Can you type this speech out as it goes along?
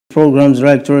Programs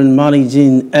Director and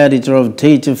Managing Editor of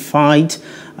Data Phyte,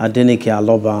 Adenike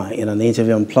Aloba, in an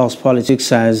interview on Plus Politics,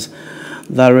 says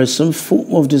there is some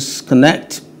form of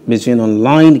disconnect between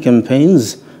online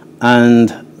campaigns and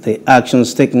the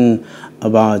actions taken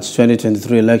about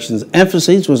 2023 elections.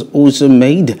 Emphasis was also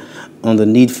made on the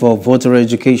need for voter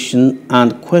education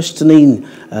and questioning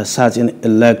certain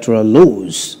electoral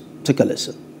laws. Take a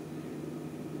listen.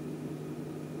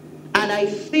 And I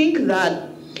think that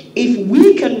if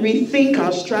we can rethink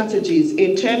our strategies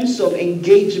in terms of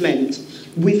engagement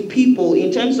with people,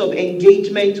 in terms of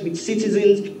engagement with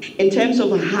citizens, in terms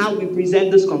of how we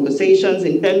present these conversations,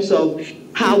 in terms of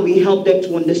how we help them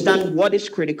to understand what is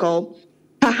critical,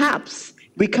 perhaps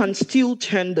we can still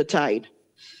turn the tide.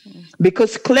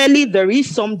 Because clearly there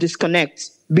is some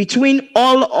disconnect between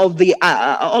all of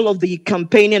the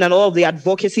campaigning and all of the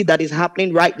advocacy that is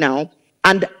happening right now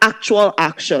and actual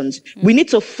actions. We need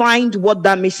to find what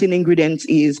that missing ingredient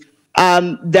is.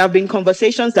 There have been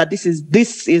conversations that this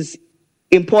is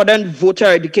important voter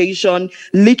education,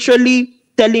 literally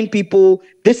telling people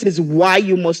this is why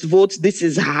you must vote, this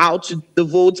is how to do the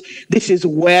vote, this is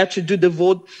where to do the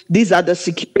vote, these are the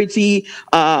security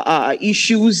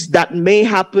issues that may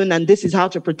happen, and this is how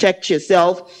to protect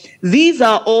yourself. These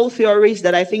are all theories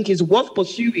that I think is worth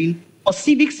pursuing for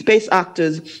civic space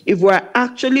actors if we're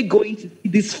actually going to see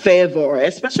this fervor,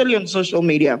 especially on social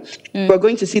media. We're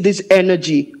going to see this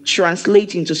energy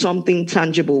translate into something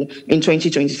tangible in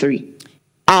 2023.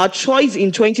 Our choice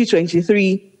in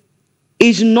 2023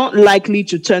 is not likely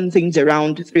to turn things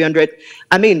around 300.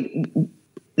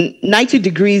 90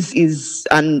 degrees is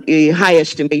a high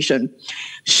estimation.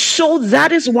 So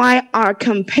that is why our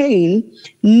campaign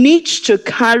needs to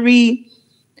carry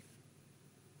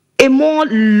a more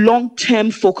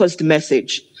long-term focused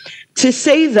message to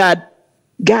say that,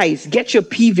 guys, get your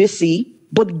PVC,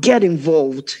 but get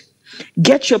involved.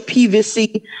 Get your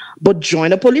PVC, but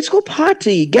join a political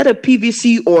party. Get a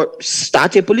PVC or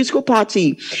start a political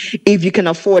party if you can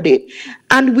afford it.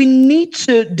 And we need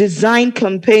to design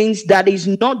campaigns that is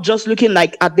not just looking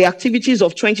like at the activities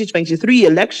of 2023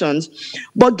 elections,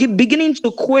 but beginning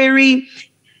to query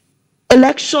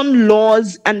election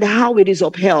laws and how it is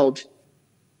upheld.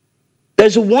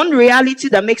 There's one reality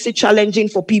that makes it challenging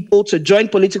for people to join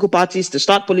political parties, to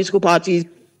start political parties,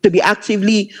 to be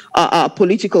actively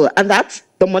political. And that's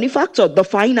the money factor, the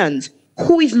finance.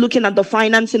 Who is looking at the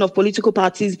financing of political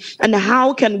parties, and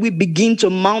how can we begin to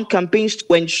mount campaigns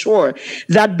to ensure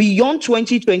that beyond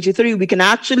 2023, we can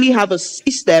actually have a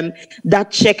system that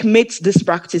checkmates these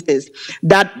practices,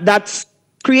 that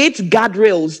creates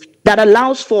guardrails, that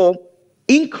allows for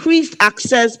increased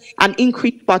access and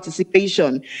increased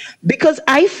participation. Because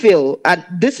I feel, and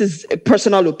this is a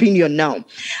personal opinion now,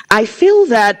 I feel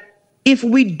that if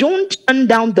we don't turn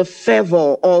down the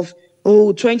fervor of,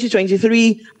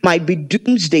 2023 might be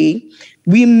doomsday,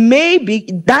 we may be,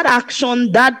 that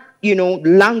action, that,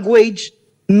 language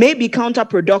may be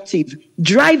counterproductive,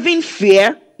 driving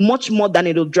fear much more than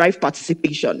it'll drive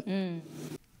participation.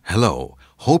 Hello.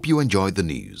 Hope you enjoyed the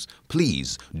news.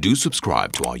 Please do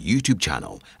subscribe to our YouTube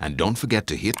channel and don't forget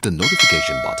to hit the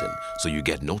notification button so you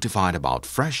get notified about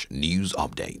fresh news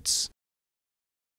updates.